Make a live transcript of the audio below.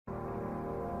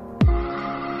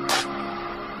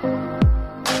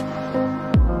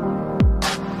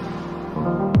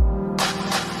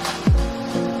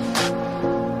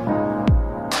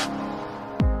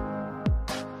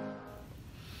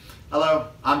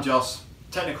I'm Joss,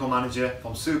 Technical Manager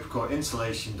from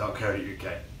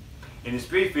supercuteinsulation.co.uk. In this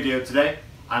brief video today,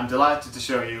 I'm delighted to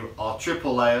show you our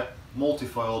triple layer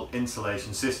multifoil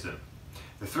insulation system.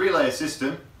 The 3-layer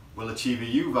system will achieve a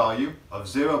U value of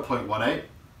 0.18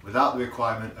 without the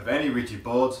requirement of any rigid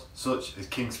boards such as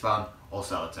Kingspan or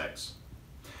Celotex.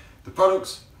 The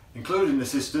products included in the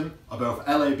system are both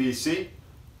LABC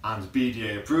and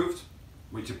BDA approved,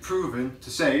 which are proven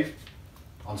to save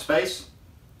on space,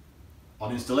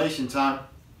 on installation time,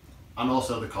 and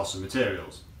also the cost of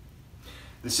materials.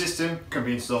 The system can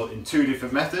be installed in 2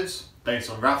 different methods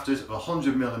based on rafters of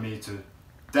 100mm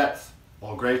depth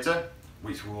or greater,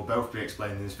 which will both be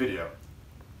explained in this video.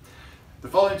 The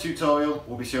following tutorial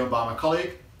will be shown by my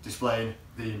colleague, displaying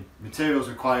the materials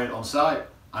required on site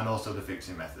and also the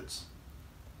fixing methods.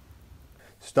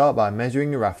 Start by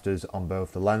measuring the rafters on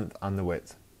both the length and the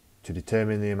width to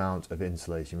determine the amount of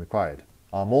insulation required.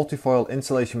 Our multifoil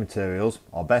insulation materials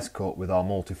are best cut with our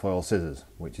multifoil scissors,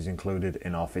 which is included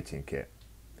in our fitting kit.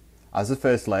 As the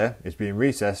first layer is being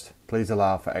recessed, please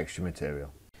allow for extra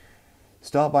material.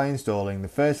 Start by installing the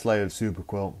first layer of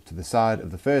superquilt to the side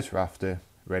of the first rafter,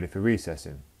 ready for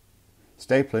recessing.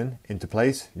 Stapling into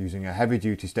place using a heavy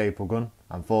duty staple gun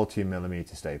and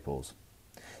 14mm staples.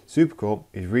 Superquilt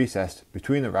is recessed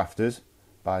between the rafters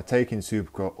by taking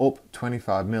superquilt up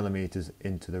 25mm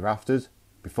into the rafters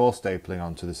before stapling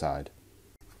onto the side.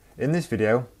 In this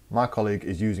video, my colleague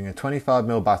is using a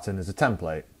 25mm batten as a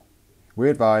template. We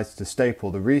advise to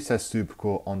staple the recessed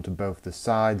superquilt onto both the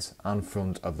sides and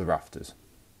front of the rafters.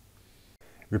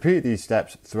 Repeat these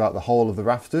steps throughout the whole of the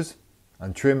rafters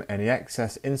and trim any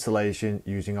excess insulation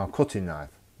using our cutting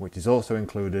knife, which is also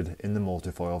included in the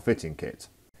multifoil fitting kit.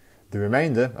 The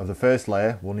remainder of the first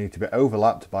layer will need to be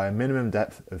overlapped by a minimum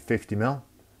depth of 50mm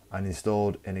and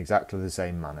installed in exactly the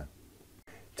same manner.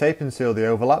 Tape and seal the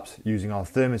overlaps using our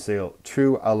ThermaSeal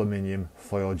True Aluminium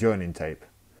Foil Joining Tape.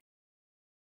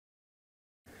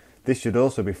 This should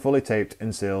also be fully taped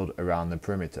and sealed around the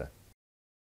perimeter.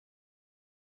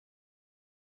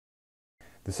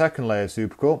 The second layer of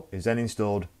superquilt is then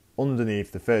installed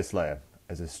underneath the first layer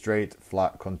as a straight,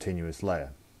 flat, continuous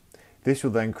layer. This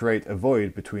will then create a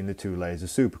void between the 2 layers of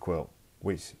superquilt,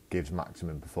 which gives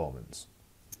maximum performance.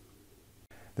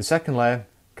 The second layer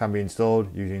can be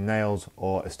installed using nails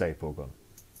or a staple gun.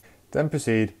 Then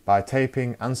proceed by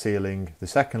taping and sealing the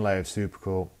second layer of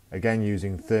superquilt, again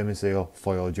using ThermaSeal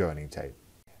Foil Joining Tape.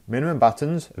 Minimum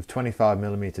battens of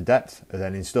 25mm depth are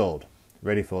then installed,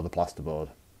 ready for the plasterboard.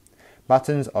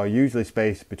 Battens are usually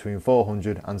spaced between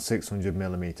 400 and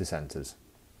 600mm centres.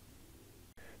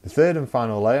 The third and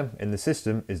final layer in the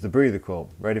system is the breather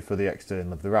quilt, ready for the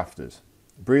external of the rafters.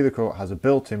 The breather quilt has a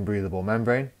built-in breathable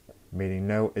membrane, meaning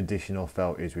no additional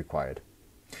felt is required.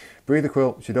 Breather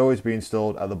quilt should always be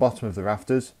installed at the bottom of the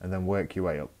rafters and then work your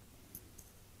way up.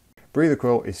 Breather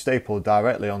quilt is stapled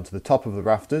directly onto the top of the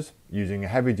rafters using a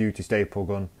heavy duty staple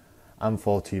gun and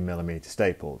 14mm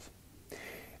staples.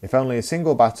 If only a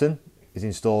single batten is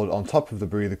installed on top of the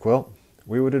breather quilt,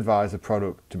 we would advise the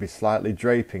product to be slightly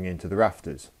draping into the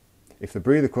rafters. If the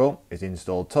breather quilt is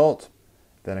installed taut,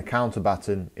 then a counter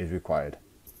batten is required.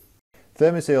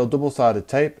 ThermaSeal double-sided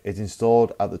tape is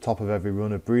installed at the top of every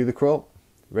run of breather quilt,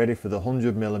 ready for the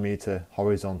 100mm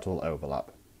horizontal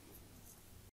overlap.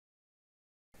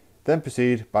 Then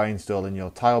proceed by installing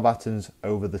your tile battens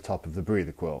over the top of the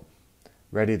breather quilt,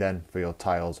 ready then for your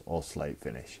tiles or slate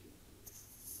finish.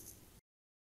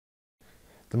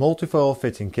 The multifoil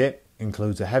fitting kit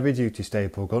includes a heavy duty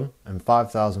staple gun and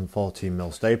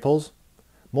 5014mm staples,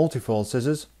 multifoil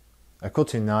scissors, a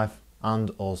cutting knife and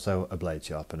also a blade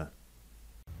sharpener.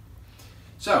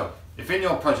 So, if in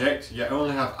your project you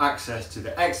only have access to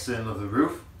the external of the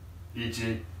roof,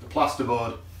 e.g. the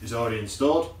plasterboard is already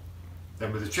installed,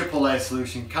 then with a triple layer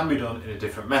solution can be done in a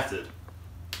different method.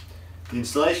 The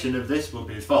installation of this will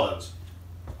be as follows.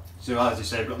 So as you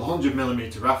say, we've got the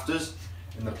 100mm rafters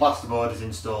and the plasterboard is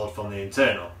installed from the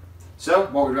internal. So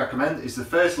what we recommend is the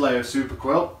first layer of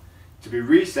superquilt to be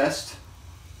recessed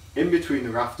in between the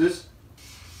rafters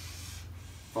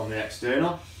from the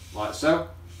external, like so,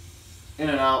 in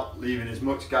and out, leaving as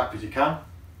much gap as you can.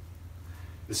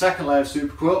 The second layer of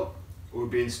superquilt will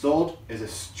be installed as a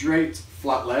straight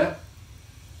flat layer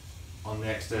on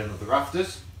the external of the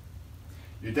rafters.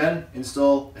 You then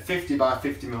install a 50 by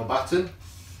 50mm batten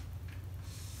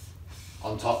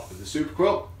on top of the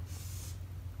superquilt,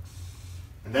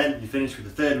 and then you finish with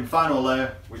the third and final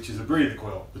layer, which is a breather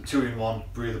quilt, the 2-in-1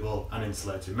 breathable and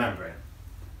insulated membrane.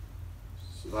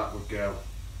 So that would go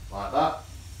like that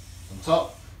on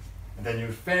top, and then you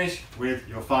would finish with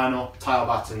your final tile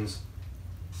battens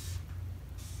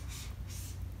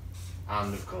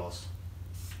and of course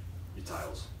your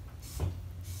tiles.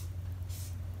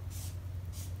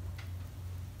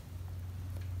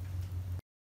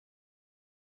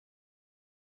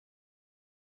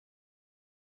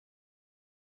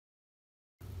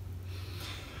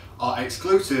 Our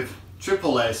exclusive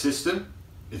triple layer system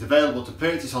is available to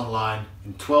purchase online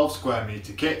in 12 square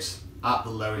metre kits at the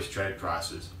lowest trade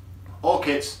prices. All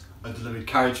kits are delivered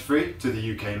carriage free to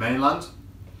the UK mainland,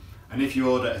 and if you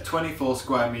order a 24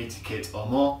 square metre kit or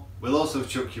more, we'll also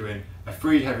chuck you in a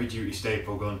free heavy duty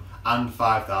staple gun and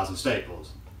 5,000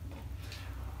 staples.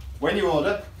 When you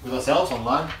order with ourselves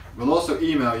online, we'll also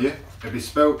email you a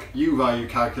bespoke U-value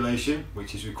calculation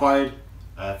which is required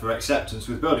for acceptance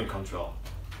with building control.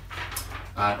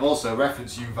 And also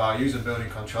reference U-values and building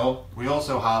control. We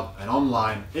also have an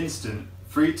online instant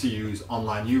free to use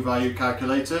online U-value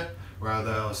calculator where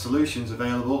there are solutions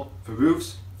available for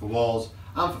roofs, for walls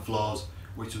and for floors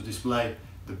which will display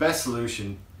the best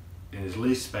solution in as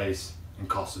least space and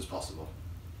cost as possible.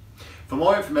 For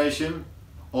more information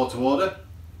or to order,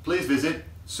 please visit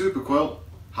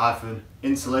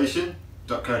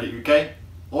superquilt-insulation.co.uk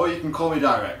or you can call me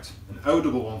direct on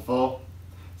 0114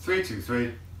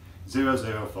 323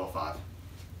 0045.